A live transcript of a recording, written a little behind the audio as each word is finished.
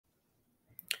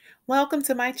Welcome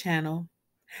to my channel.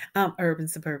 I'm Urban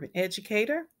Suburban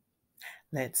Educator.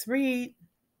 Let's read.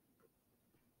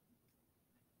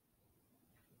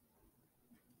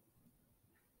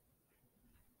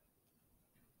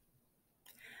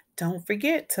 Don't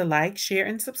forget to like, share,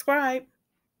 and subscribe.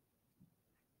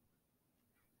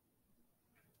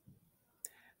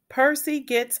 Percy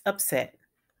Gets Upset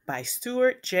by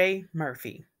Stuart J.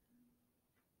 Murphy.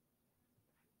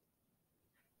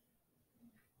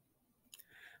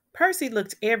 Percy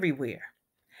looked everywhere.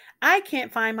 I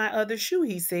can't find my other shoe,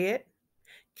 he said.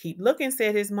 Keep looking,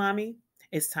 said his mommy.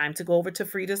 It's time to go over to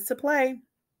Frida's to play.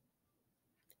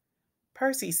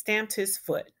 Percy stamped his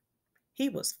foot. He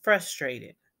was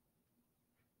frustrated.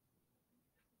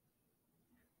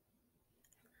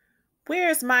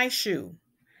 Where's my shoe?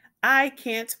 I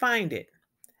can't find it.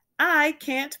 I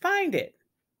can't find it.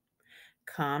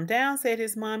 Calm down, said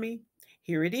his mommy.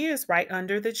 Here it is, right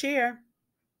under the chair.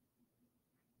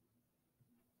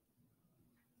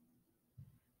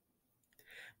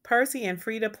 Percy and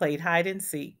Frida played hide and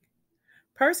seek.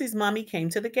 Percy's mommy came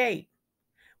to the gate.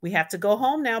 We have to go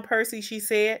home now, Percy, she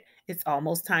said. It's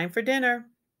almost time for dinner.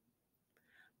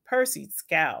 Percy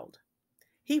scowled.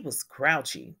 He was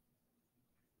grouchy.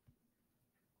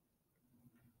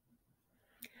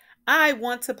 I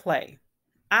want to play.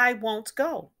 I won't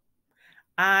go.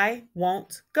 I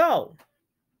won't go.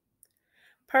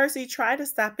 Percy, try to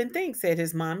stop and think, said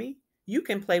his mommy. You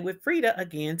can play with Frida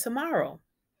again tomorrow.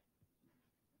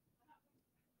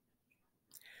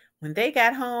 When they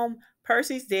got home,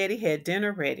 Percy's daddy had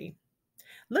dinner ready.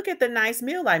 Look at the nice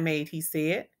meal I made, he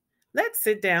said. Let's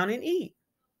sit down and eat.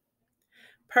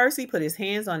 Percy put his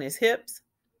hands on his hips.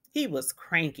 He was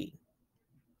cranky.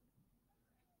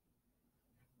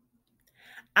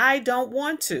 I don't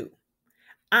want to.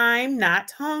 I'm not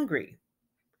hungry.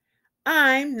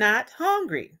 I'm not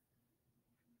hungry.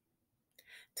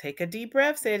 Take a deep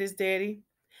breath, said his daddy.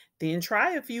 Then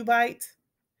try a few bites.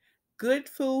 Good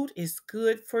food is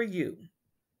good for you.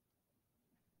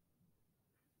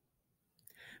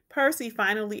 Percy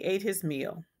finally ate his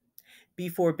meal.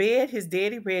 Before bed, his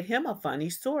daddy read him a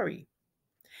funny story.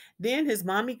 Then his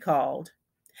mommy called.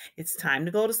 It's time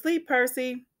to go to sleep,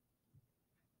 Percy.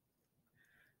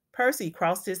 Percy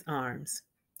crossed his arms.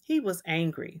 He was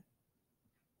angry.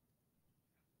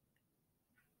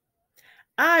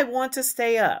 I want to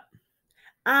stay up.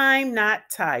 I'm not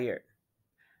tired.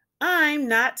 I'm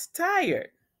not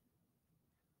tired.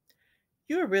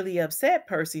 You're really upset,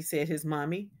 Percy, said his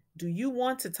mommy. Do you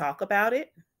want to talk about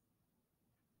it?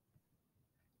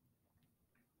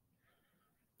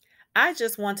 I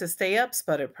just want to stay up,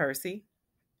 sputtered Percy.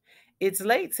 It's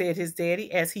late, said his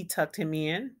daddy as he tucked him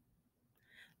in.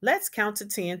 Let's count to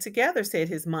 10 together, said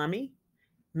his mommy.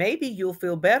 Maybe you'll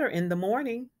feel better in the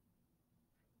morning.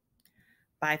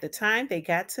 By the time they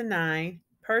got to 9,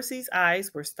 Percy's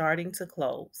eyes were starting to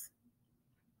close.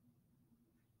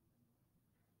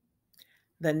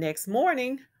 The next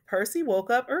morning, Percy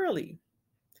woke up early.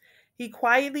 He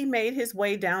quietly made his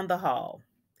way down the hall.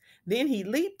 Then he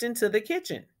leaped into the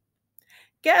kitchen.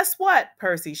 Guess what?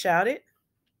 Percy shouted.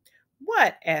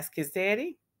 What? Asked his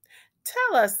daddy.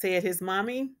 Tell us, said his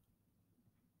mommy.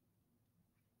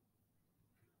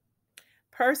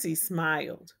 Percy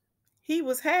smiled. He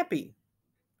was happy.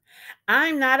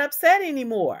 I'm not upset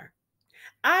anymore.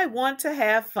 I want to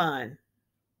have fun.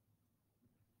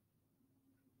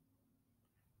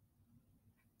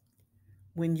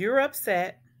 When you're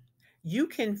upset, you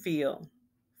can feel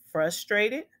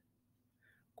frustrated,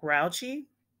 grouchy,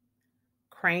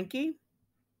 cranky,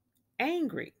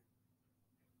 angry.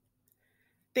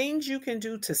 Things you can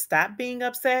do to stop being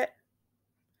upset: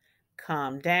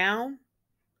 calm down,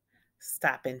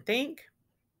 stop and think,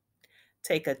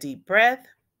 take a deep breath,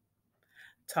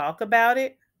 talk about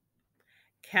it,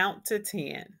 count to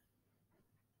 10.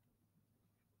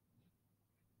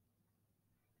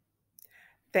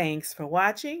 Thanks for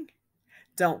watching.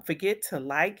 Don't forget to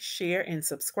like, share, and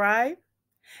subscribe,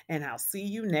 and I'll see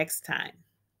you next time.